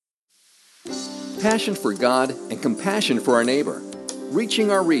passion for God and compassion for our neighbor, reaching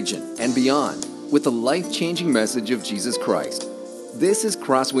our region and beyond with the life-changing message of Jesus Christ. This is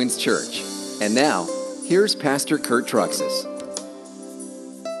Crosswinds Church. And now, here's Pastor Kurt Truxas.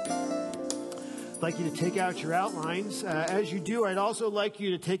 I'd like you to take out your outlines. As you do, I'd also like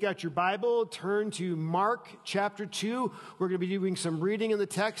you to take out your Bible, turn to Mark chapter 2. We're going to be doing some reading in the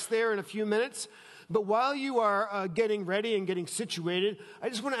text there in a few minutes. But while you are getting ready and getting situated, I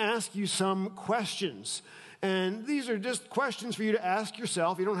just want to ask you some questions. And these are just questions for you to ask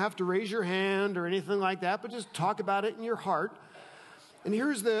yourself. You don't have to raise your hand or anything like that, but just talk about it in your heart. And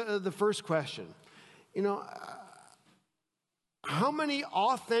here's the first question. How many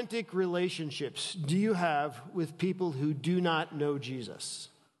authentic relationships do you have with people who do not know Jesus?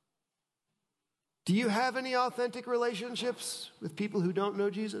 Do you have any authentic relationships with people who don't know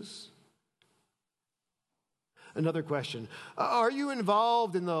Jesus? Another question. Are you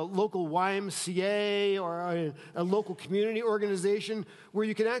involved in the local YMCA or a local community organization where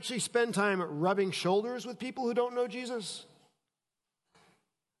you can actually spend time rubbing shoulders with people who don't know Jesus?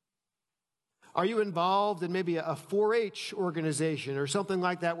 Are you involved in maybe a 4-H organization or something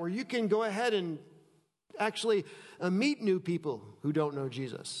like that where you can go ahead and actually meet new people who don't know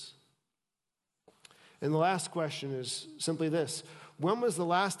Jesus? And the last question is simply this. When was the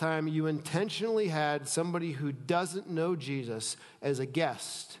last time you intentionally had somebody who doesn't know Jesus as a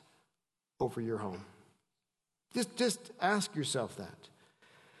guest over your home? Just ask yourself that.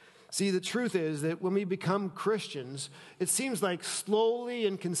 See, the truth is that when we become Christians, it seems like slowly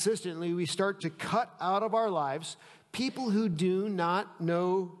and consistently we start to cut out of our lives people who do not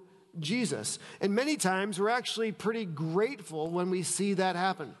know Jesus. And many times we're actually pretty grateful when we see that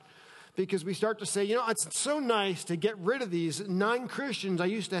happen. Because we start to say, it's so nice to get rid of these non-Christians I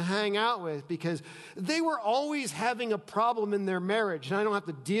used to hang out with because they were always having a problem in their marriage, and I don't have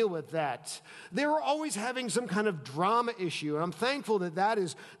to deal with that. They were always having some kind of drama issue, and I'm thankful that that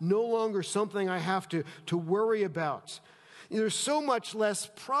is no longer something I have to worry about. There's so much less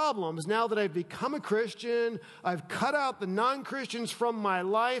problems now that I've become a Christian. I've cut out the non-Christians from my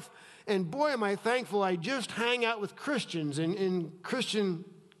life, and boy, am I thankful I just hang out with Christians in Christian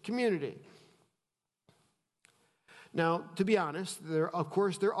community. Now, to be honest, there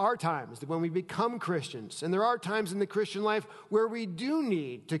are times that when we become Christians, and there are times in the Christian life where we do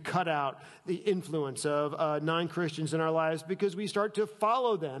need to cut out the influence of non-Christians in our lives because we start to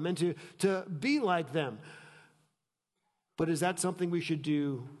follow them and to be like them. But is that something we should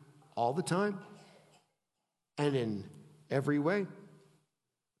do all the time and in every way?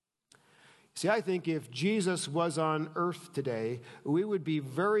 See, I think if Jesus was on earth today, we would be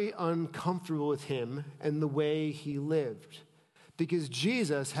very uncomfortable with him and the way he lived. Because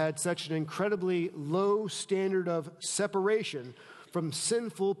Jesus had such an incredibly low standard of separation from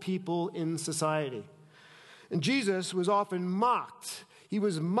sinful people in society. And Jesus was often mocked. He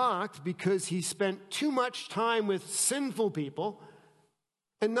was mocked because he spent too much time with sinful people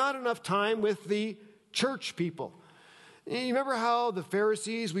and not enough time with the church people. You remember how the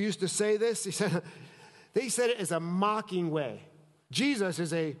Pharisees, we used to say this? They said it as a mocking way. Jesus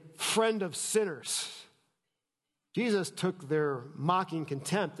is a friend of sinners. Jesus took their mocking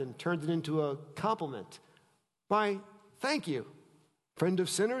contempt and turned it into a compliment. Why, thank you, friend of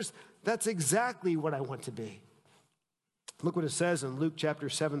sinners. That's exactly what I want to be. Look what it says in Luke chapter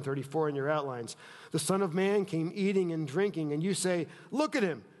 7:34 in your outlines. The Son of Man came eating and drinking, and you say, look at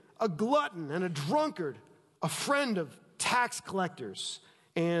him, a glutton and a drunkard, a friend of tax collectors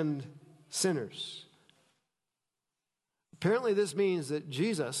and sinners. Apparently this means that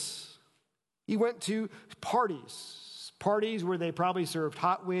Jesus, he went to parties where they probably served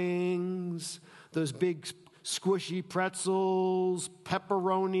hot wings, those big squishy pretzels,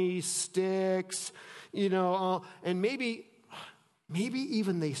 pepperoni sticks, and maybe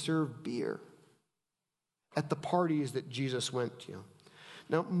even they served beer at the parties that Jesus went to.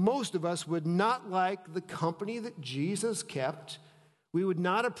 Now, most of us would not like the company that Jesus kept. We would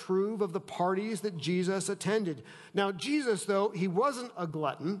not approve of the parties that Jesus attended. Now, Jesus, though, he wasn't a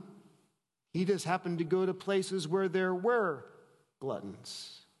glutton. He just happened to go to places where there were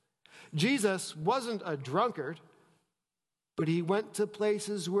gluttons. Jesus wasn't a drunkard, but he went to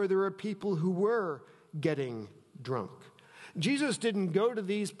places where there were people who were getting drunk. Jesus didn't go to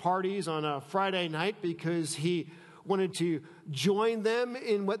these parties on a Friday night because he wanted to join them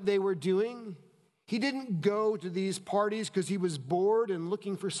in what they were doing. He didn't go to these parties because he was bored and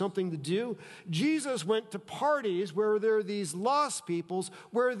looking for something to do. Jesus went to parties where there were these lost peoples,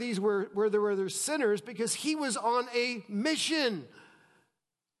 where there were sinners, because he was on a mission.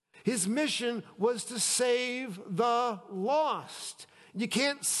 His mission was to save the lost. You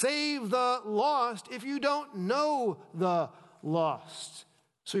can't save the lost if you don't know the lost.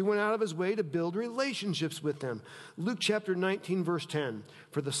 So he went out of his way to build relationships with them. Luke chapter 19, verse 10.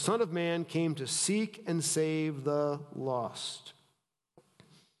 For the Son of Man came to seek and save the lost.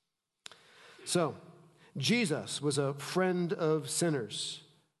 So, Jesus was a friend of sinners.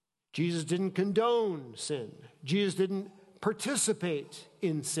 Jesus didn't condone sin. Jesus didn't participate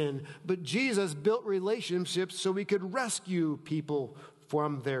in sin. But Jesus built relationships so he could rescue people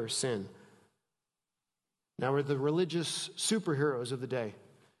from their sin. Now we're the religious superheroes of the day.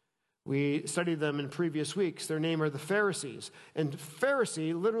 We studied them in previous weeks. Their name are the Pharisees. And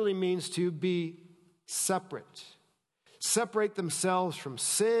Pharisee literally means to be separate. Separate themselves from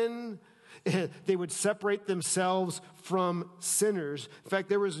sin. They would separate themselves from sinners. In fact,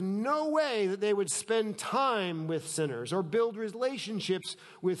 there was no way that they would spend time with sinners or build relationships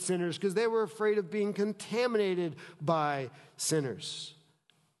with sinners because they were afraid of being contaminated by sinners.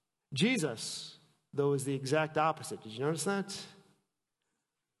 Jesus, though, is the exact opposite. Did you notice that?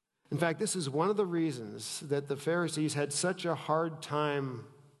 In fact, this is one of the reasons that the Pharisees had such a hard time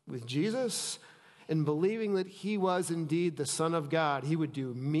with Jesus and believing that he was indeed the Son of God. He would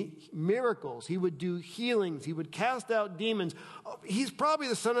do miracles. He would do healings. He would cast out demons. He's probably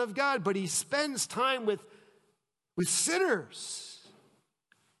the Son of God, but he spends time with sinners.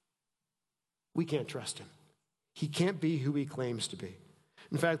 We can't trust him. He can't be who he claims to be.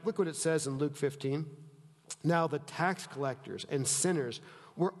 In fact, look what it says in Luke 15. Now the tax collectors and sinners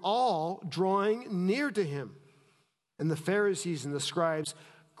were all drawing near to him. And the Pharisees and the scribes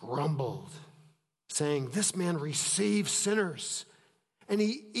grumbled, saying, this man receives sinners, and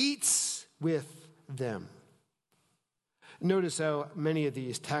he eats with them. Notice how many of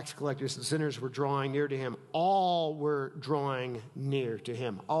these tax collectors and sinners were drawing near to him. All were drawing near to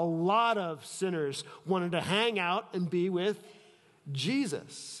him. A lot of sinners wanted to hang out and be with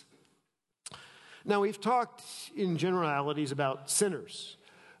Jesus. Now, we've talked in generalities about sinners.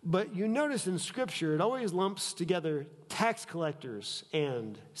 But you notice in Scripture, it always lumps together tax collectors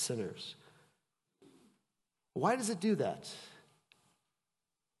and sinners. Why does it do that?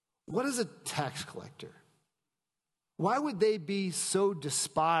 What is a tax collector? Why would they be so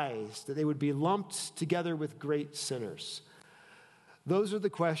despised that they would be lumped together with great sinners? Those are the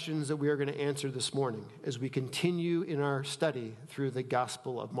questions that we are going to answer this morning as we continue in our study through the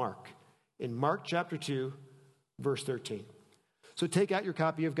Gospel of Mark. In Mark chapter 2, verse 13. So take out your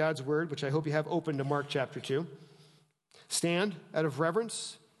copy of God's Word, which I hope you have open to Mark chapter 2. Stand out of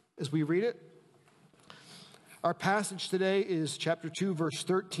reverence as we read it. Our passage today is chapter 2, verse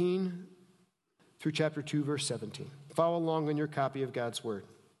 13 through chapter 2, verse 17. Follow along in your copy of God's Word.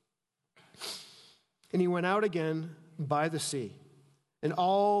 And he went out again by the sea, and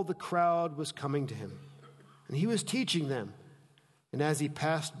all the crowd was coming to him. And he was teaching them. And as he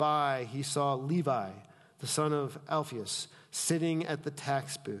passed by, he saw Levi, the son of Alphaeus, sitting at the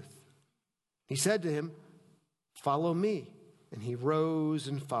tax booth. He said to him, follow me. And he rose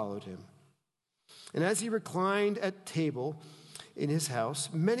and followed him. And as he reclined at table in his house,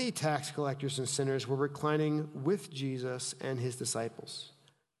 many tax collectors and sinners were reclining with Jesus and his disciples.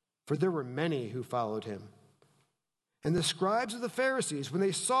 For there were many who followed him. And the scribes of the Pharisees, when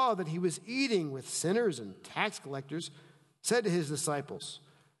they saw that he was eating with sinners and tax collectors, said to his disciples,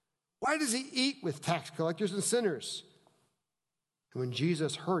 why does he eat with tax collectors and sinners? And when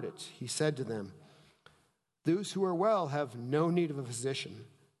Jesus heard it, he said to them, those who are well have no need of a physician,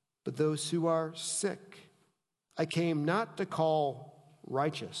 but those who are sick. I came not to call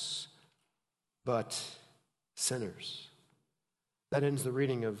righteous, but sinners. That ends the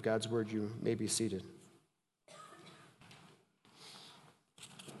reading of God's Word. You may be seated.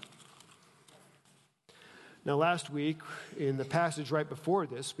 Now, last week, in the passage right before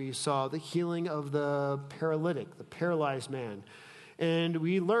this, we saw the healing of the paralytic, the paralyzed man. And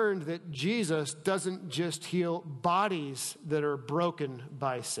we learned that Jesus doesn't just heal bodies that are broken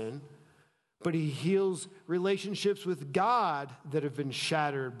by sin, but he heals relationships with God that have been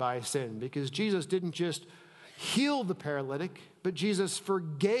shattered by sin. Because Jesus didn't just heal the paralytic, but Jesus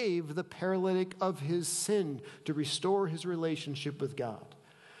forgave the paralytic of his sin to restore his relationship with God.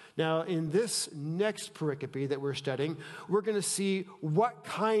 Now, in this next pericope that we're studying, we're going to see what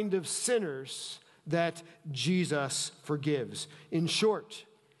kind of sinners that Jesus forgives. In short,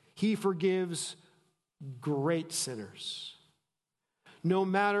 he forgives great sinners. No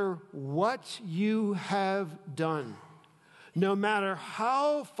matter what you have done, no matter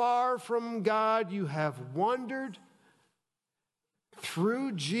how far from God you have wandered,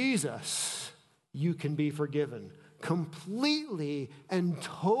 through Jesus, you can be forgiven. Completely and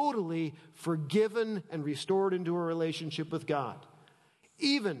totally forgiven and restored into a relationship with God.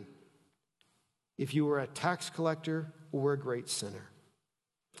 even if you were a tax collector or a great sinner.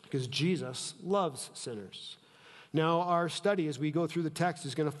 Because Jesus loves sinners. Now, our study as we go through the text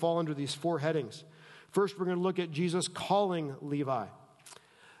is going to fall under these 4 headings. First, we're going to look at Jesus calling Levi.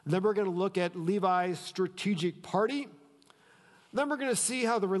 Then we're going to look at Levi's strategic party. Then we're going to see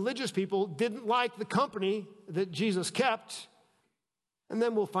how the religious people didn't like the company that Jesus kept. And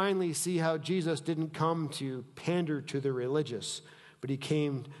then we'll finally see how Jesus didn't come to pander to the religious, but he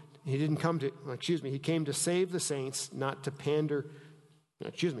came to save the saints, not to pander.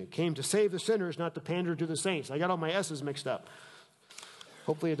 Came to save the sinners, not to pander to the saints. I got all my S's mixed up.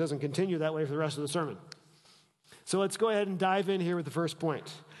 Hopefully it doesn't continue that way for the rest of the sermon. So let's go ahead and dive in here with the first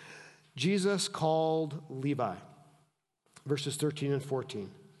point. Jesus called Levi. Verses 13 and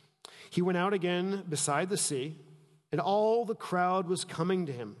 14. He went out again beside the sea, and all the crowd was coming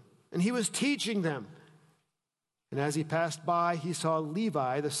to him, and he was teaching them. And as he passed by, he saw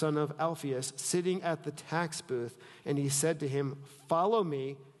Levi, the son of Alphaeus, sitting at the tax booth, and he said to him, "Follow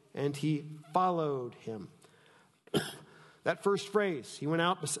me," and he followed him. That first phrase, he went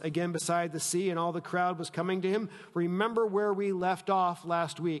out again beside the sea, and all the crowd was coming to him. Remember where we left off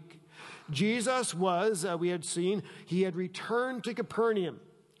last week. Jesus was, we had seen, he had returned to Capernaum.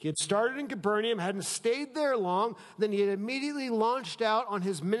 He had started in Capernaum, hadn't stayed there long. Then he had immediately launched out on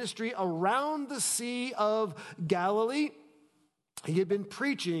his ministry around the Sea of Galilee. He had been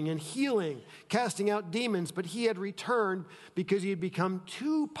preaching and healing, casting out demons, but he had returned because he had become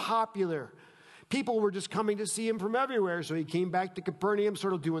too popular. People were just coming to see him from everywhere. So he came back to Capernaum,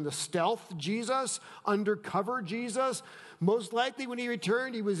 sort of doing the stealth Jesus, undercover Jesus. Most likely when he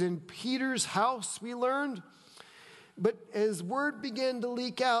returned, he was in Peter's house, we learned. But as word began to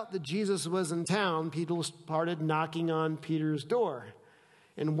leak out that Jesus was in town, people started knocking on Peter's door.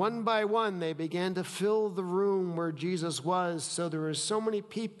 And one by one, they began to fill the room where Jesus was. So there were so many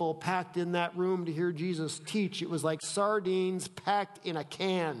people packed in that room to hear Jesus teach. It was like sardines packed in a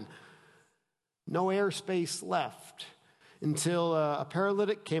can. No airspace left until a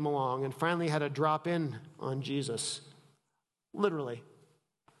paralytic came along and finally had to drop in on Jesus. Literally.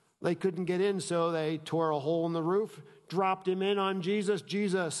 They couldn't get in, so they tore a hole in the roof, dropped him in on Jesus.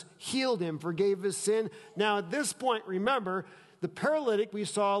 Jesus healed him, forgave his sin. Now at this point, remember, the paralytic we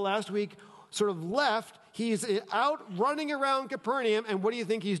saw last week sort of left. He's out running around Capernaum, and what do you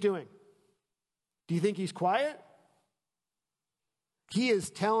think he's doing? Do you think he's quiet? He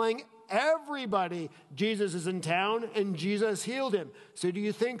is telling everybody Jesus is in town and Jesus healed him. So do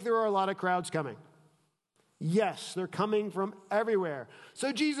you think there are a lot of crowds coming? Yes, they're coming from everywhere.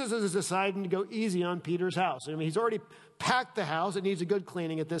 So Jesus is deciding to go easy on Peter's house. I mean, he's already packed the house. It needs a good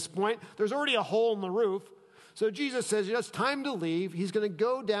cleaning at this point. There's already a hole in the roof. So Jesus says, it's time to leave. He's going to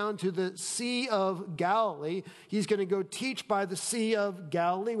go down to the Sea of Galilee. He's going to go teach by the Sea of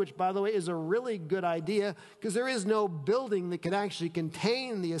Galilee, which, by the way, is a really good idea because there is no building that can actually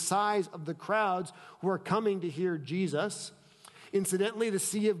contain the size of the crowds who are coming to hear Jesus. Incidentally, the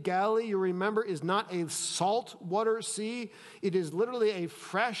Sea of Galilee, you remember, is not a saltwater sea. It is literally a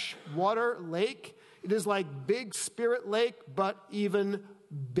freshwater lake. It is like Big Spirit Lake, but even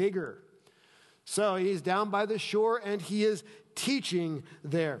bigger. So he's down by the shore and he is teaching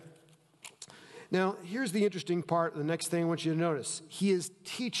there. Now, here's the interesting part. The next thing I want you to notice. He is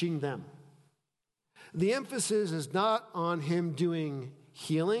teaching them. The emphasis is not on him doing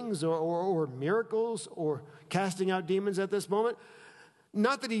healings or miracles or casting out demons at this moment.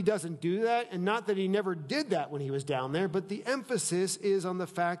 Not that he doesn't do that, and not that he never did that when he was down there, but the emphasis is on the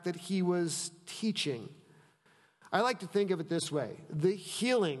fact that he was teaching. I like to think of it this way. The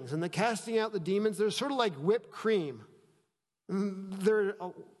healings and the casting out the demons, they're sort of like whipped cream. They're,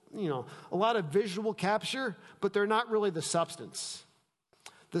 a lot of visual capture, but they're not really the substance.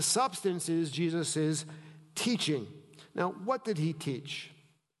 The substance is Jesus' teaching. Now, what did he teach?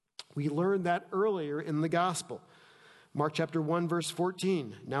 We learned that earlier in the gospel. Mark chapter 1, verse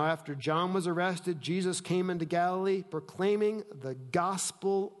 14. Now, after John was arrested, Jesus came into Galilee proclaiming the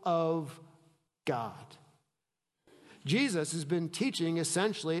gospel of God. Jesus has been teaching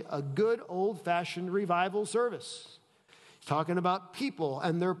essentially a good old-fashioned revival service. He's talking about people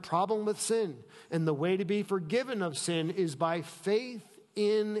and their problem with sin. And the way to be forgiven of sin is by faith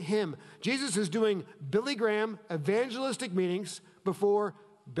in him. Jesus is doing Billy Graham evangelistic meetings before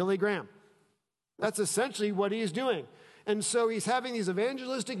Billy Graham. That's essentially what he's doing. And so he's having these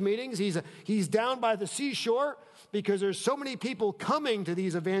evangelistic meetings. He's down by the seashore because there's so many people coming to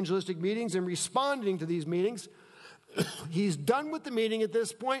these evangelistic meetings and responding to these meetings. He's done with the meeting at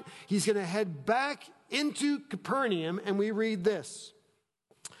this point. He's going to head back into Capernaum, and we read this.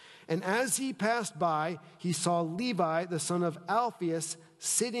 And as he passed by, he saw Levi, the son of Alphaeus,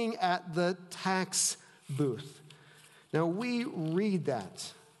 sitting at the tax booth. Now, we read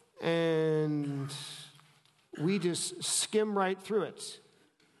that, and we just skim right through it.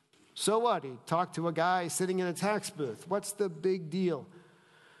 So what? He talked to a guy sitting in a tax booth. What's the big deal?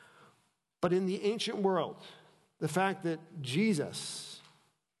 But in the ancient world, the fact that Jesus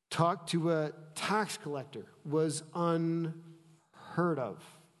talked to a tax collector was unheard of.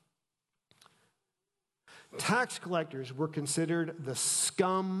 Tax collectors were considered the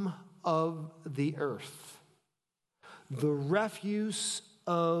scum of the earth, the refuse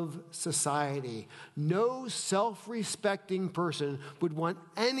of society. No self-respecting person would want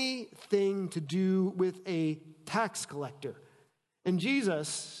anything to do with a tax collector. And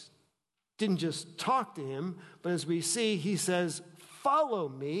Jesus didn't just talk to him, but as we see, he says, "Follow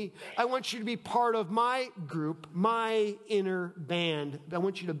me. I want you to be part of my group, my inner band. I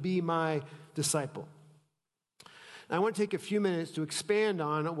want you to be my disciple." I want to take a few minutes to expand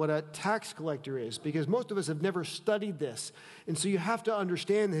on what a tax collector is, because most of us have never studied this. And so you have to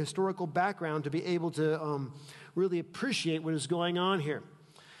understand the historical background to be able to really appreciate what is going on here.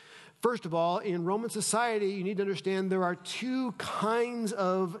 First of all, in Roman society, you need to understand there are two kinds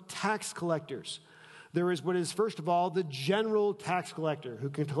of tax collectors. There is what is, first of all, the general tax collector, who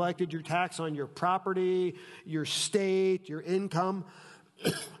can collect your tax on your property, your state, your income.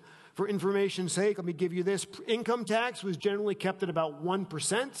 For information's sake, let me give you this. Income tax was generally kept at about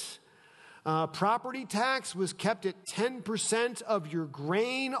 1%. Property tax was kept at 10% of your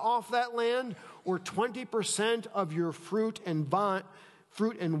grain off that land, or 20% of your fruit and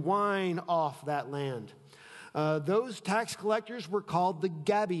wine off that land. Those tax collectors were called the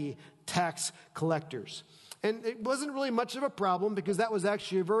Gabi tax collectors. And it wasn't really much of a problem because that was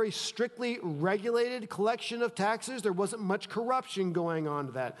actually a very strictly regulated collection of taxes. There wasn't much corruption going on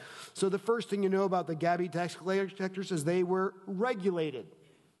to that. So the first thing you know about the Gabi tax collectors is they were regulated.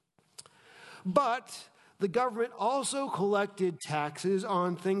 But the government also collected taxes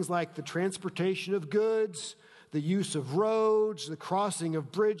on things like the transportation of goods, the use of roads, the crossing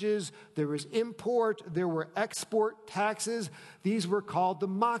of bridges. There was import, there were export taxes. These were called the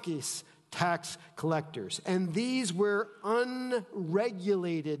makis tax collectors. And these were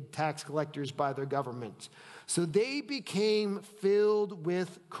unregulated tax collectors by their government. So they became filled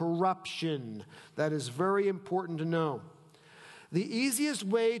with corruption. That is very important to know. The easiest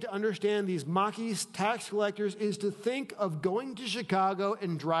way to understand these makis tax collectors is to think of going to Chicago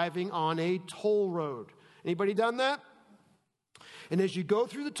and driving on a toll road. Anybody done that? And as you go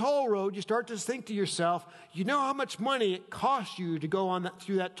through the toll road, you start to think to yourself, you know how much money it costs you to go on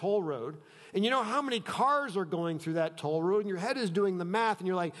through that toll road. And you know how many cars are going through that toll road. And your head is doing the math. And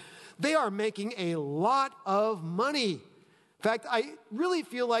you're like, they are making a lot of money. In fact, I really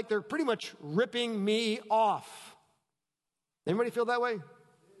feel like they're pretty much ripping me off. Anybody feel that way?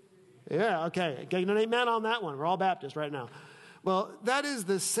 Yeah, okay. Getting an amen on that one. We're all Baptists right now. Well, that is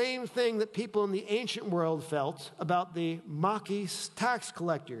the same thing that people in the ancient world felt about the makis tax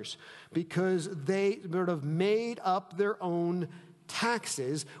collectors, because they sort of made up their own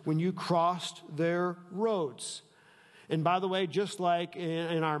taxes when you crossed their roads. And by the way, just like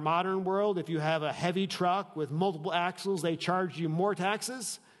in our modern world, if you have a heavy truck with multiple axles, they charge you more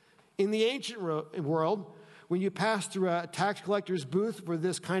taxes. In the ancient world, when you passed through a tax collector's booth for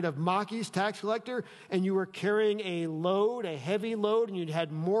this kind of makis tax collector, and you were carrying a load, a heavy load, and you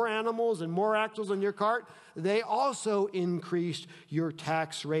had more animals and more axles on your cart, they also increased your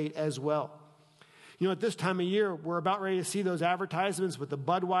tax rate as well. You know, at this time of year, we're about ready to see those advertisements with the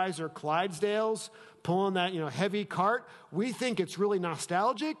Budweiser Clydesdales pulling that, heavy cart. We think it's really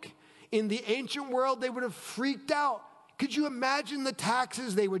nostalgic. In the ancient world, they would have freaked out. Could you imagine the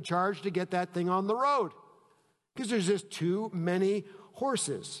taxes they would charge to get that thing on the road? Because there's just too many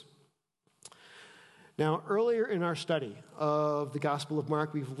horses. Now, earlier in our study of the Gospel of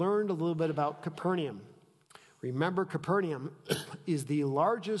Mark, we've learned a little bit about Capernaum. Remember, Capernaum is the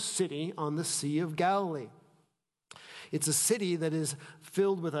largest city on the Sea of Galilee. It's a city that is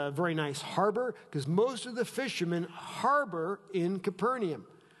filled with a very nice harbor, because most of the fishermen harbor in Capernaum.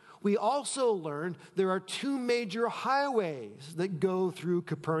 We also learned there are two major highways that go through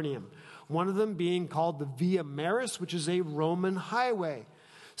Capernaum. One of them being called the Via Maris, which is a Roman highway.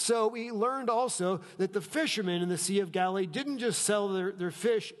 So we learned also that the fishermen in the Sea of Galilee didn't just sell their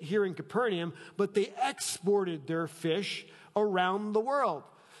fish here in Capernaum, but they exported their fish around the world.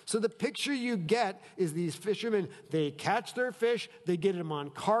 So the picture you get is these fishermen, they catch their fish, they get them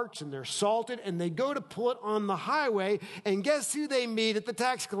on carts, and they're salted, and they go to pull it on the highway, and guess who they meet at the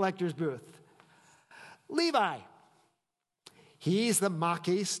tax collector's booth? Levi. He's the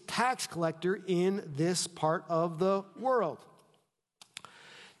makis tax collector in this part of the world.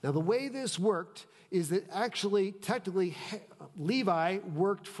 Now, the way this worked is that actually, technically, Levi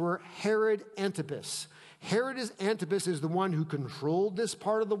worked for Herod Antipas. Herod Antipas is the one who controlled this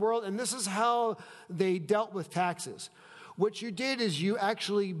part of the world, and this is how they dealt with taxes. What you did is you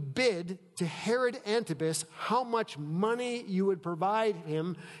actually bid to Herod Antipas how much money you would provide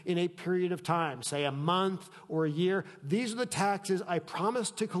him in a period of time, say a month or a year. These are the taxes I promise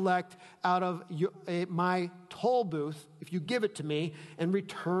to collect out of my toll booth if you give it to me and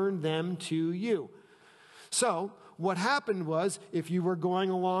return them to you. So what happened was, if you were going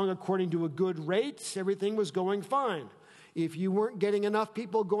along according to a good rate, everything was going fine. If you weren't getting enough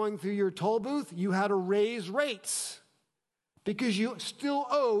people going through your toll booth, you had to raise rates, because you still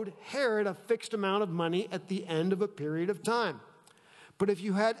owed Herod a fixed amount of money at the end of a period of time. But if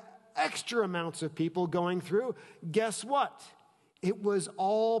you had extra amounts of people going through, guess what? It was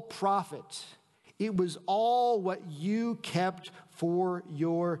all profit. It was all what you kept for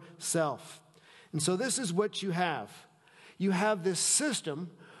yourself. And so this is what you have. You have this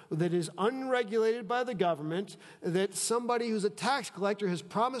system that is unregulated by the government, that somebody who's a tax collector has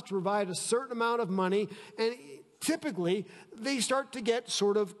promised to provide a certain amount of money, and typically, they start to get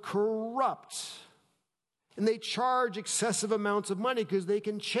sort of corrupt. And they charge excessive amounts of money because they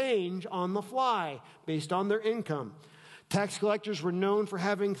can change on the fly based on their income. Tax collectors were known for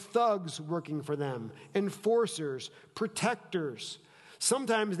having thugs working for them, enforcers, protectors.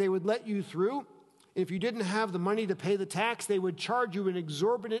 Sometimes they would let you through. If you didn't have the money to pay the tax, they would charge you an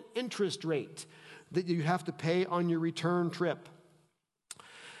exorbitant interest rate that you have to pay on your return trip.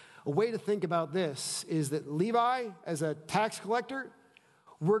 A way to think about this is that Levi, as a tax collector,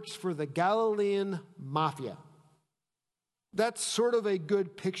 works for the Galilean mafia. That's sort of a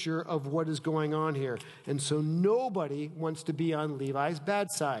good picture of what is going on here. And so nobody wants to be on Levi's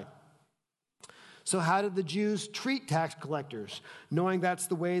bad side. So how did the Jews treat tax collectors, knowing that's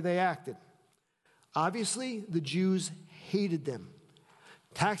the way they acted? Obviously, the Jews hated them.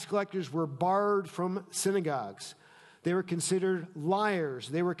 Tax collectors were barred from synagogues. They were considered liars.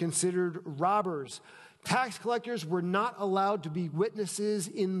 They were considered robbers. Tax collectors were not allowed to be witnesses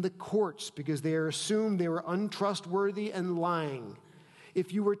in the courts because they are assumed they were untrustworthy and lying.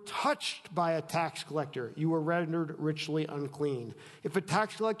 If you were touched by a tax collector, you were rendered ritually unclean. If a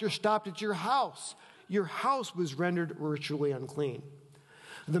tax collector stopped at your house was rendered ritually unclean.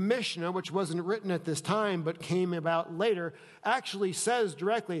 The Mishnah, which wasn't written at this time but came about later, actually says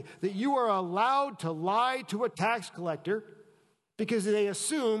directly that you are allowed to lie to a tax collector because they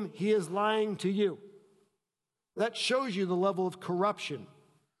assume he is lying to you. That shows you the level of corruption.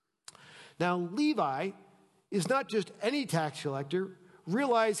 Now, Levi is not just any tax collector.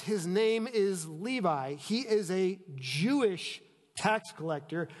 Realize his name is Levi. He is a Jewish tax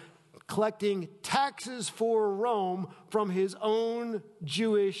collector, collecting taxes for Rome from his own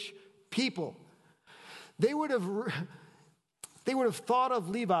Jewish people. They would have thought of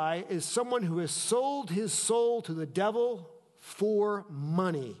Levi as someone who has sold his soul to the devil for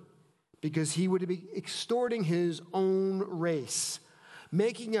money, because he would be extorting his own race,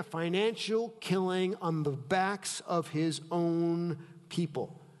 making a financial killing on the backs of his own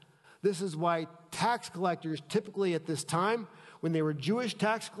people. This is why tax collectors typically at this time, when they were Jewish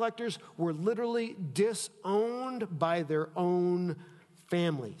tax collectors, were literally disowned by their own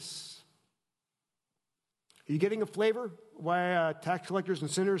families. Are you getting a flavor why tax collectors and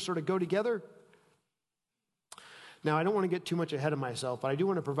sinners sort of go together? Now, I don't want to get too much ahead of myself, but I do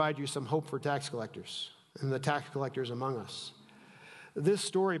want to provide you some hope for tax collectors and the tax collectors among us. This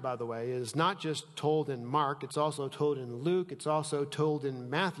story, by the way, is not just told in Mark. It's also told in Luke. It's also told in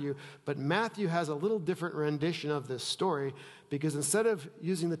Matthew. But Matthew has a little different rendition of this story, because instead of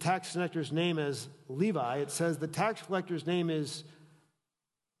using the tax collector's name as Levi, it says the tax collector's name is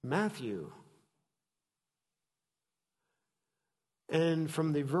Matthew. And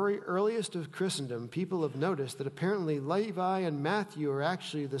from the very earliest of Christendom, people have noticed that apparently Levi and Matthew are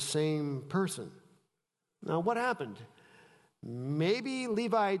actually the same person. Now, what happened? Maybe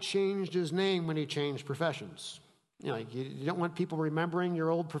Levi changed his name when he changed professions. You don't want people remembering your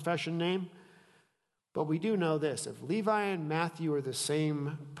old profession name. But we do know this. If Levi and Matthew are the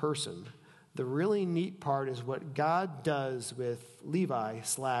same person, the really neat part is what God does with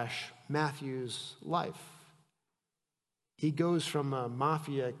Levi/Matthew's life. He goes from a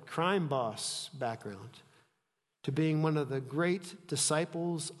mafia crime boss background to being one of the great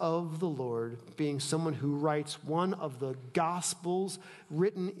disciples of the Lord, being someone who writes one of the Gospels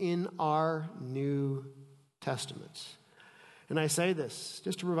written in our New Testament. And I say this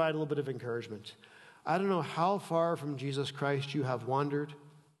just to provide a little bit of encouragement. I don't know how far from Jesus Christ you have wandered.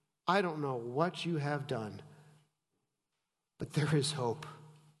 I don't know what you have done. But there is hope.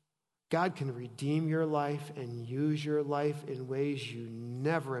 God can redeem your life and use your life in ways you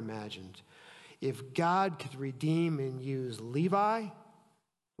never imagined. If God could redeem and use Levi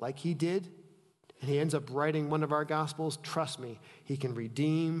like he did, and he ends up writing one of our Gospels, trust me, he can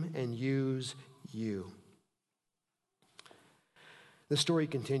redeem and use you. The story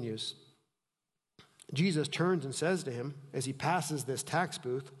continues. Jesus turns and says to him, as he passes this tax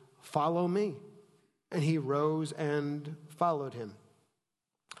booth, "Follow me." And he rose and followed him.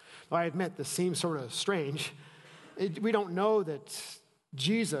 Now, I admit this seems sort of strange. We don't know that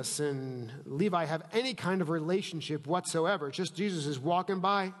Jesus and Levi have any kind of relationship whatsoever. It's just Jesus is walking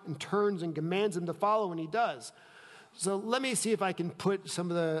by and turns and commands him to follow, and he does. So let me see if I can put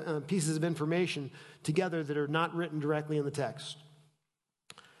some of the pieces of information together that are not written directly in the text.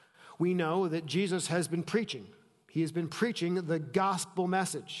 We know that Jesus has been preaching. He has been preaching the gospel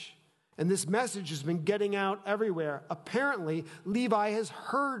message. And this message has been getting out everywhere. Apparently, Levi has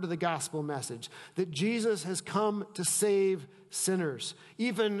heard the gospel message that Jesus has come to save sinners,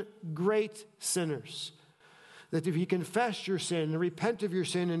 even great sinners. That if you confess your sin and repent of your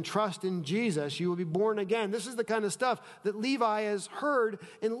sin and trust in Jesus, you will be born again. This is the kind of stuff that Levi has heard.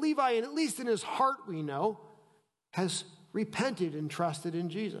 And Levi, and at least in his heart we know, has repented and trusted in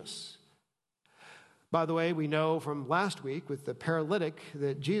Jesus. By the way, we know from last week with the paralytic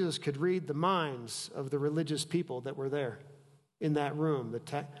that Jesus could read the minds of the religious people that were there in that room.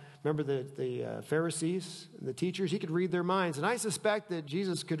 Remember the Pharisees and the teachers? He could read their minds. And I suspect that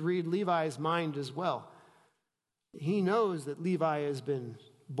Jesus could read Levi's mind as well. He knows that Levi has been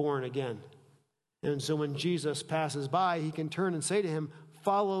born again. And so when Jesus passes by, he can turn and say to him,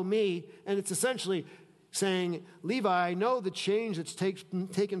 "Follow me." And it's essentially saying, Levi, I know the change that's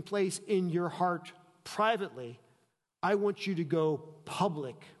taken place in your heart privately. I want you to go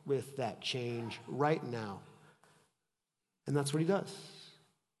public with that change right now. And that's what he does.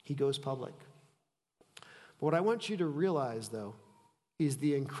 He goes public. But what I want you to realize, though, is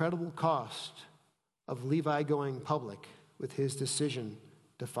the incredible cost of Levi going public with his decision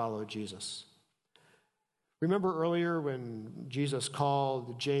to follow Jesus. Remember earlier when Jesus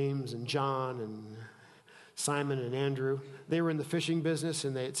called James and John and Simon and Andrew? They were in the fishing business,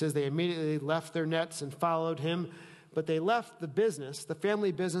 and it says they immediately left their nets and followed him. But they left the business, the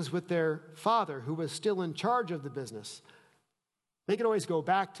family business, with their father, who was still in charge of the business. They could always go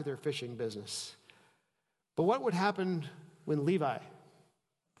back to their fishing business. But what would happen when Levi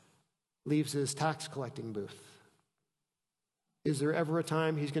leaves his tax collecting booth? Is there ever a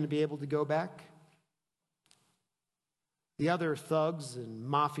time he's going to be able to go back? The other thugs and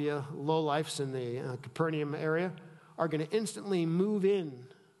mafia lowlifes in the Capernaum area are going to instantly move in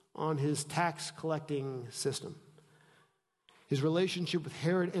on his tax collecting system. His relationship with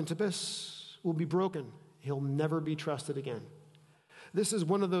Herod Antipas will be broken. He'll never be trusted again. This is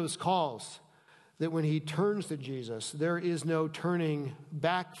one of those calls that when he turns to Jesus, there is no turning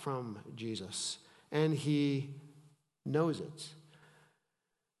back from Jesus, and he knows it.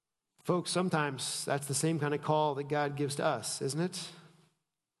 Folks, sometimes that's the same kind of call that God gives to us, isn't it?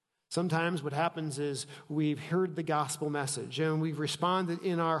 Sometimes what happens is we've heard the gospel message and we've responded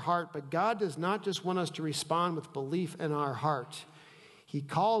in our heart, but God does not just want us to respond with belief in our heart. He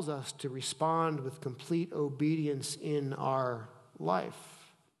calls us to respond with complete obedience in our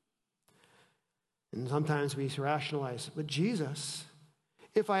life. And sometimes we rationalize, but Jesus,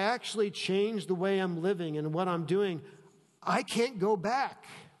 if I actually change the way I'm living and what I'm doing, I can't go back.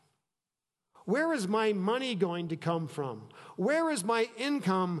 Where is my money going to come from? Where is my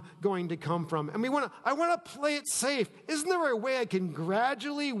income going to come from? And I want to play it safe. Isn't there a way I can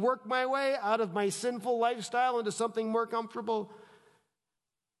gradually work my way out of my sinful lifestyle into something more comfortable?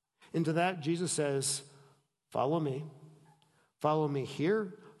 Into that, Jesus says, follow me. Follow me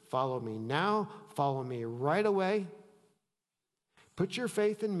here. Follow me now. Follow me right away. Put your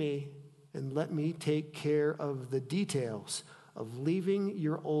faith in me and let me take care of the details of leaving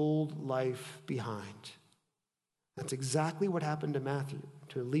your old life behind. That's exactly what happened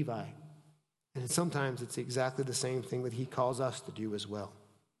to Levi. And sometimes it's exactly the same thing that he calls us to do as well.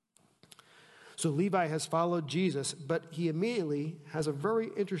 So Levi has followed Jesus, but he immediately has a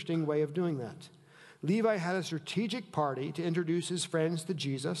very interesting way of doing that. Levi had a strategic party to introduce his friends to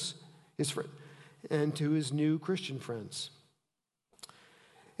Jesus, and to his new Christian friends.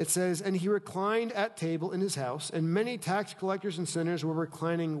 It says, and he reclined at table in his house, and many tax collectors and sinners were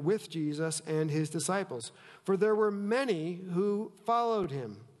reclining with Jesus and his disciples, for there were many who followed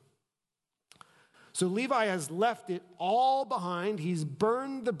him. So Levi has left it all behind. He's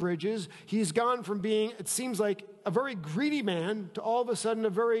burned the bridges. He's gone from being, it seems like, a very greedy man to all of a sudden a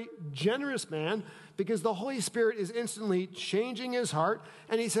very generous man, because the Holy Spirit is instantly changing his heart.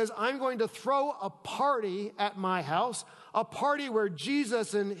 And he says, I'm going to throw a party at my house, a party where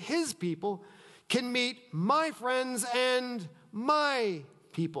Jesus and his people can meet my friends and my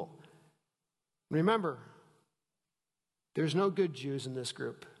people. Remember, there's no good Jews in this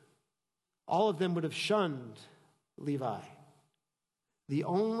group. All of them would have shunned Levi. The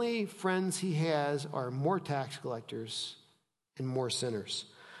only friends he has are more tax collectors and more sinners.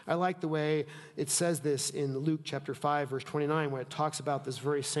 I like the way it says this in Luke chapter 5, verse 29, when it talks about this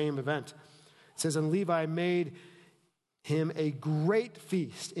very same event. It says, and Levi made him a great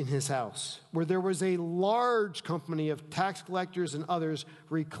feast in his house, where there was a large company of tax collectors and others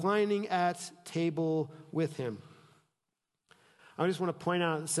reclining at table with him. I just want to point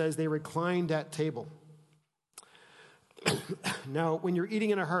out, it says they reclined at table. Now, when you're eating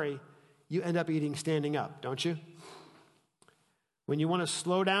in a hurry, you end up eating standing up, don't you? When you want to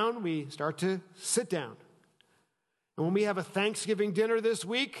slow down, we start to sit down. And when we have a Thanksgiving dinner this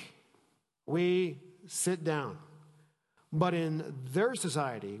week, we sit down. But in their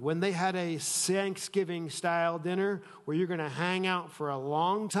society, when they had a Thanksgiving-style dinner where you're going to hang out for a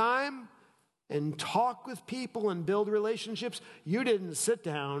long time and talk with people and build relationships, you didn't sit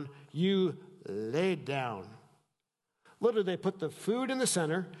down, you laid down. Literally, they put the food in the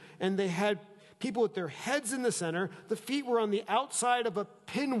center, and they had people with their heads in the center. The feet were on the outside of a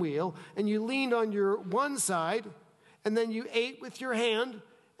pinwheel, and you leaned on your one side, and then you ate with your hand,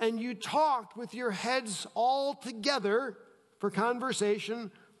 and you talked with your heads all together for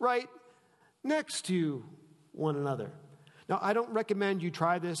conversation right next to one another. Now, I don't recommend you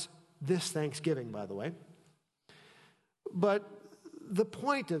try this Thanksgiving, by the way. But the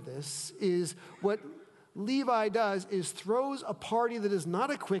point of this is what Levi does is throws a party that is not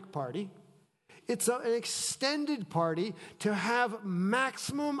a quick party. It's an extended party to have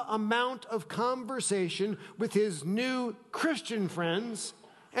maximum amount of conversation with his new Christian friends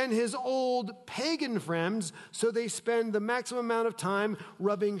and his old pagan friends, so they spend the maximum amount of time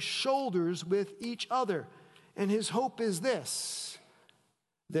rubbing shoulders with each other. And his hope is this,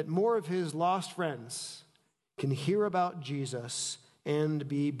 that more of his lost friends can hear about Jesus and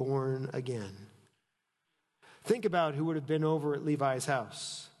be born again. Think about who would have been over at Levi's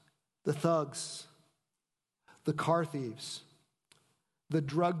house. The thugs, the car thieves, the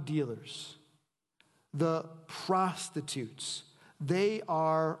drug dealers, the prostitutes. They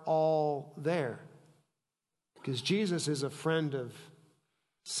are all there because Jesus is a friend of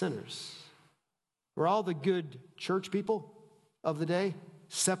sinners. Where all the good church people of the day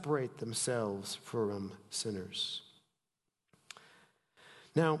separate themselves from sinners.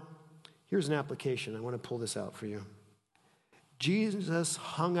 Now, here's an application. I want to pull this out for you. Jesus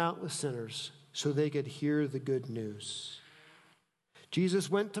hung out with sinners so they could hear the good news. Jesus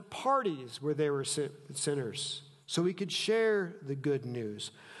went to parties where there were sinners so he could share the good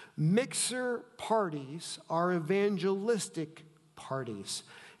news. Mixer parties are evangelistic parties.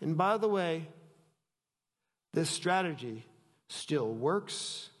 And by the way, this strategy still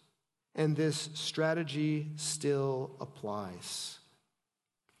works, and this strategy still applies.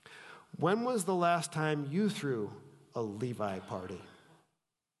 When was the last time you threw a Levi party?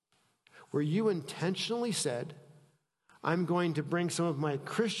 Where you intentionally said, I'm going to bring some of my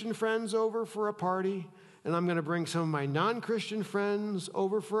Christian friends over for a party, and I'm going to bring some of my non-Christian friends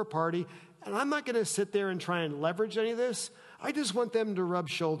over for a party, and I'm not going to sit there and try and leverage any of this. I just want them to rub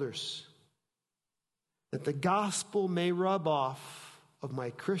shoulders, that the gospel may rub off of my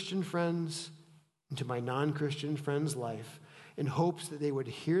Christian friends into my non-Christian friends' life, in hopes that they would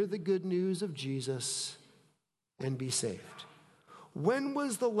hear the good news of Jesus and be saved. When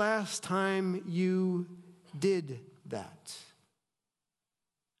was the last time you did that?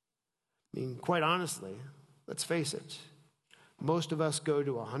 I mean, quite honestly, let's face it. Most of us go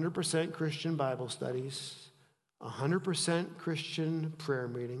to 100% Christian Bible studies, 100% Christian prayer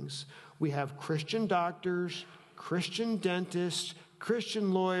meetings. We have Christian doctors, Christian dentists,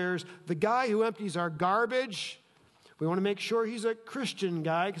 Christian lawyers. The guy who empties our garbage, we want to make sure he's a Christian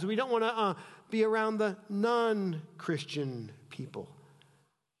guy because we don't want to be around the non-Christian people.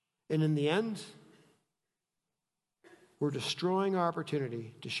 And in the end, we're destroying our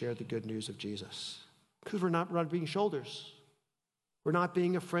opportunity to share the good news of Jesus because we're not rubbing shoulders. We're not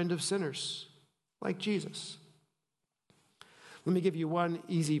being a friend of sinners like Jesus. Let me give you one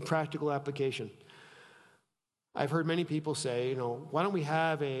easy practical application. I've heard many people say, why don't we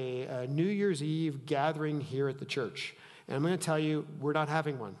have a New Year's Eve gathering here at the church? And I'm going to tell you, we're not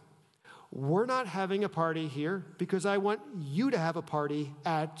having one. we're not having a party here because I want you to have a party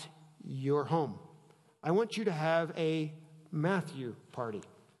at your home. I want you to have a Matthew party.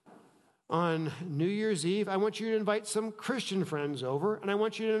 On New Year's Eve, I want you to invite some Christian friends over, and I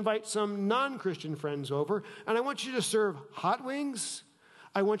want you to invite some non-Christian friends over, and I want you to serve hot wings.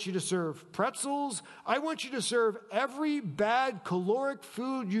 I want you to serve pretzels. I want you to serve every bad caloric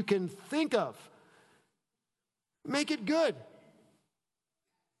food you can think of. Make it good.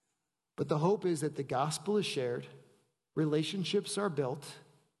 But the hope is that the gospel is shared, relationships are built,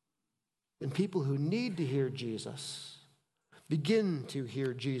 and people who need to hear Jesus begin to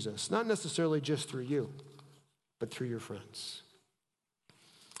hear Jesus, not necessarily just through you, but through your friends.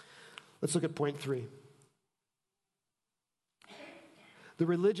 Let's look at point 3. The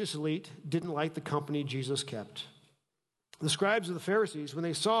religious elite didn't like the company Jesus kept. The scribes of the Pharisees, when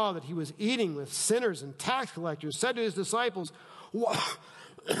they saw that he was eating with sinners and tax collectors, said to his disciples,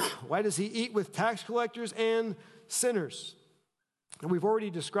 "Why does he eat with tax collectors and sinners?" And we've already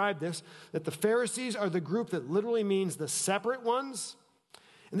described this, that the Pharisees are the group that literally means the separate ones.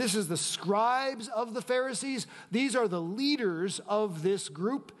 And this is the scribes of the Pharisees. These are the leaders of this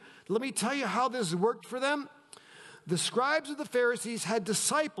group. Let me tell you how this worked for them. The scribes of the Pharisees had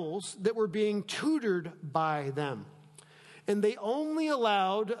disciples that were being tutored by them. And they only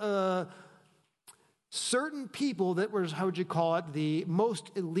allowed certain people that were, how would you call it, the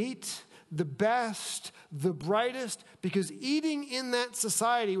most elite, the best, the brightest, because eating in that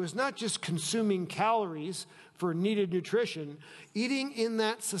society was not just consuming calories for needed nutrition. Eating in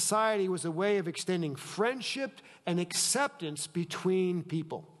that society was a way of extending friendship and acceptance between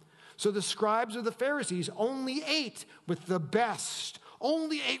people. So the scribes of the Pharisees only ate with the best,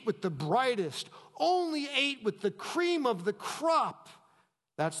 only ate with the brightest, only ate with the cream of the crop.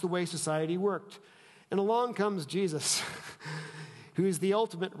 That's the way society worked. And along comes Jesus, who is the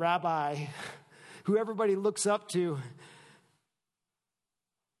ultimate rabbi, who everybody looks up to,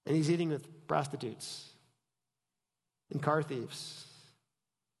 and he's eating with prostitutes and car thieves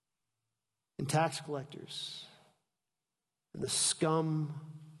and tax collectors and the scum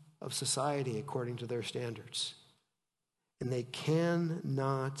of society according to their standards. And they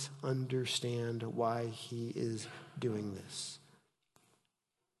cannot understand why he is doing this.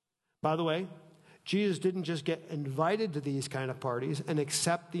 By the way, Jesus didn't just get invited to these kind of parties and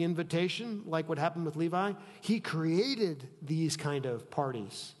accept the invitation like what happened with Levi. He created these kind of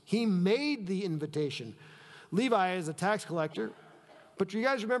parties. He made the invitation. Levi is a tax collector, but do you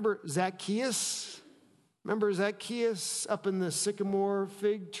guys remember Zacchaeus? Remember Zacchaeus up in the sycamore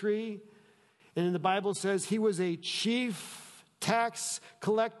fig tree? And in the Bible says he was a chief tax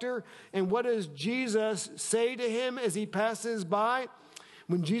collector. And what does Jesus say to him as he passes by?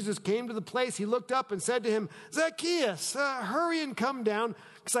 When Jesus came to the place, he looked up and said to him, "Zacchaeus, hurry and come down,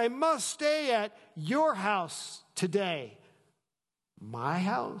 because I must stay at your house today." My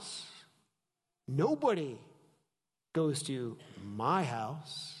house? Nobody goes to my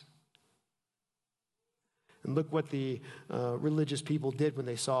house. And look what the religious people did when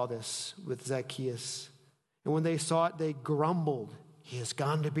they saw this with Zacchaeus. And when they saw it, they grumbled. "He has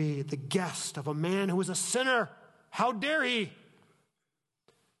gone to be the guest of a man who is a sinner. How dare he?"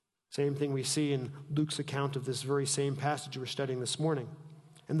 Same thing we see in Luke's account of this very same passage we're studying this morning.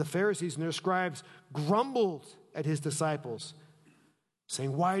 And the Pharisees and their scribes grumbled at his disciples,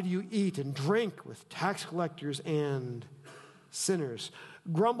 saying, "Why do you eat and drink with tax collectors and sinners?"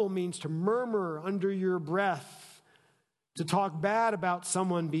 Grumble means to murmur under your breath, to talk bad about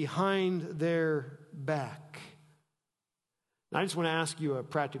someone behind their back. And I just want to ask you a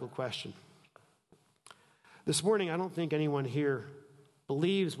practical question. This morning, I don't think anyone here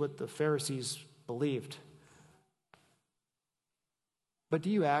believes what the Pharisees believed. But do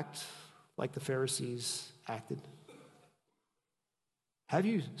you act like the Pharisees acted? Have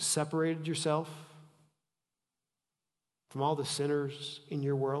you separated yourself from all the sinners in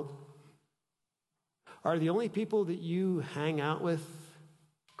your world? Are the only people that you hang out with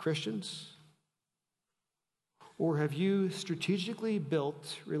Christians? Or have you strategically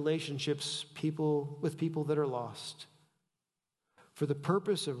built relationships with people that are lost for the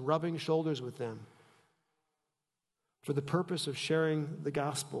purpose of rubbing shoulders with them, for the purpose of sharing the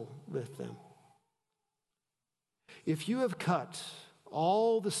gospel with them? If you have cut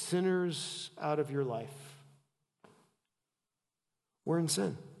all the sinners out of your life, we're in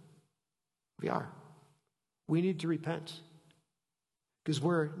sin. We are. We need to repent because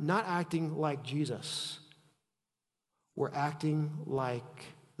we're not acting like Jesus. We're acting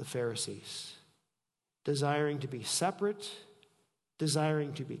like the Pharisees, desiring to be separate,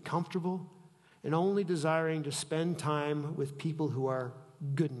 desiring to be comfortable, and only desiring to spend time with people who are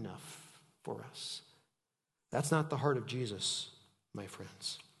good enough. for us. That's not the heart of Jesus, my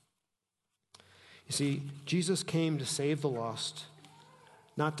friends. You see, Jesus came to save the lost,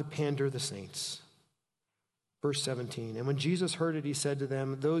 not to pander the saints. Verse 17, and when Jesus heard it, he said to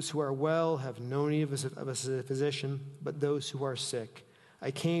them, those who are well have no need of a physician, but those who are sick. I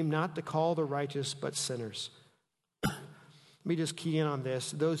came not to call the righteous, but sinners. Let me just key in on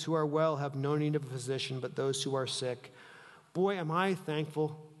this. Those who are well have no need of a physician, but those who are sick. Boy, am I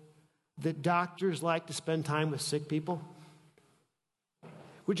thankful that doctors like to spend time with sick people.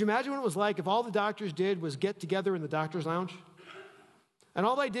 Would you imagine what it was like if all the doctors did was get together in the doctor's lounge? And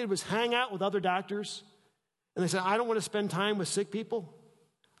all they did was hang out with other doctors. And they said, I don't want to spend time with sick people.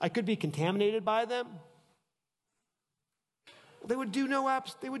 I could be contaminated by them. They would do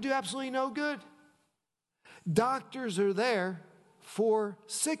absolutely no good. Doctors are there for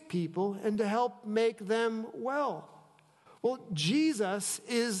sick people and to help make them well. Well, Jesus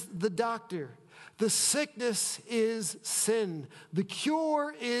is the doctor. The sickness is sin. The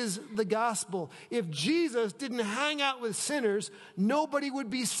cure is the gospel. If Jesus didn't hang out with sinners, nobody would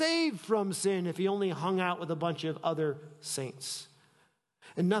be saved from sin if he only hung out with a bunch of other saints.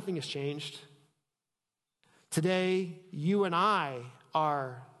 And nothing has changed. Today, you and I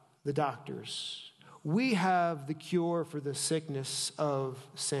are the doctors. We have the cure for the sickness of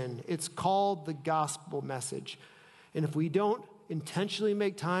sin. It's called the gospel message. And if we don't intentionally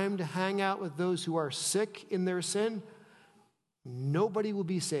make time to hang out with those who are sick in their sin, nobody will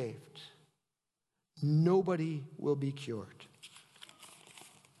be saved. Nobody will be cured.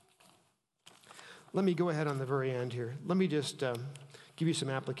 Let me go ahead on the very end here. Let me just give you some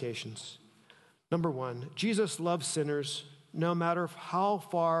applications. Number one, Jesus loves sinners no matter how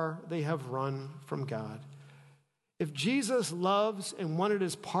far they have run from God. If Jesus loves and wanted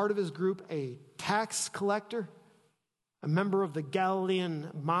as part of his group a tax collector, a member of the Galilean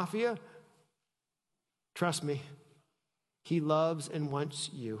mafia, trust me, he loves and wants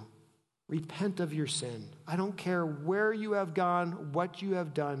you. Repent of your sin. I don't care where you have gone, what you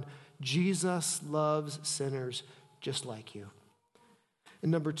have done. Jesus loves sinners just like you.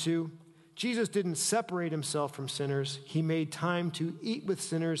 And number two, Jesus didn't separate himself from sinners. He made time to eat with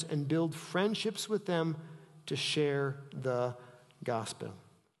sinners and build friendships with them to share the gospel.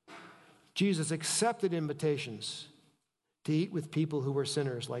 Jesus accepted invitations to eat with people who were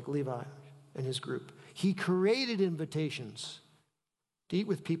sinners like Levi and his group. He created invitations to eat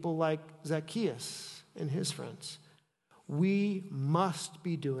with people like Zacchaeus and his friends. We must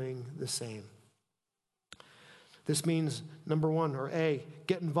be doing the same. This means, number one, or A,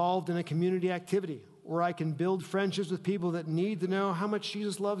 get involved in a community activity where I can build friendships with people that need to know how much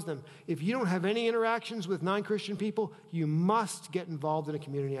Jesus loves them. If you don't have any interactions with non-Christian people, you must get involved in a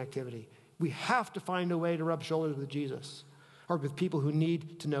community activity. We have to find a way to rub shoulders with Jesus, or with people who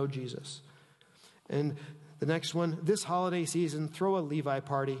need to know Jesus. And the next one, this holiday season, throw a Levi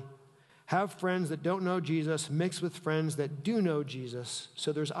party. Have friends that don't know Jesus mix with friends that do know Jesus,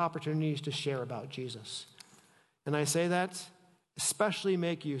 so there's opportunities to share about Jesus. And I say that, especially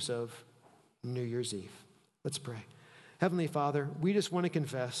make use of New Year's Eve. Let's pray. Heavenly Father, we just want to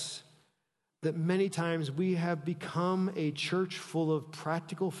confess that many times we have become a church full of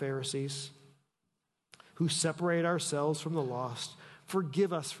practical Pharisees who separate ourselves from the lost.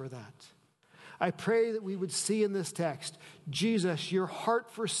 Forgive us for that. I pray that we would see in this text, Jesus, your heart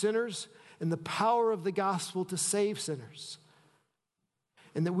for sinners and the power of the gospel to save sinners.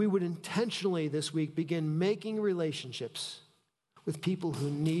 And that we would intentionally this week begin making relationships with people who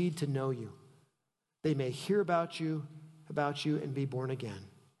need to know you. They may hear about you, and be born again.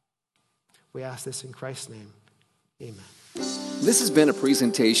 We ask this in Christ's name. Amen. This has been a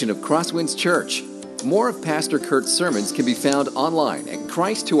presentation of Crosswinds Church. More of Pastor Kurt's sermons can be found online at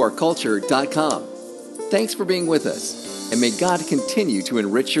ChristToOurCulture.com. Thanks for being with us, and may God continue to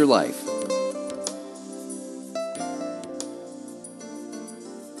enrich your life.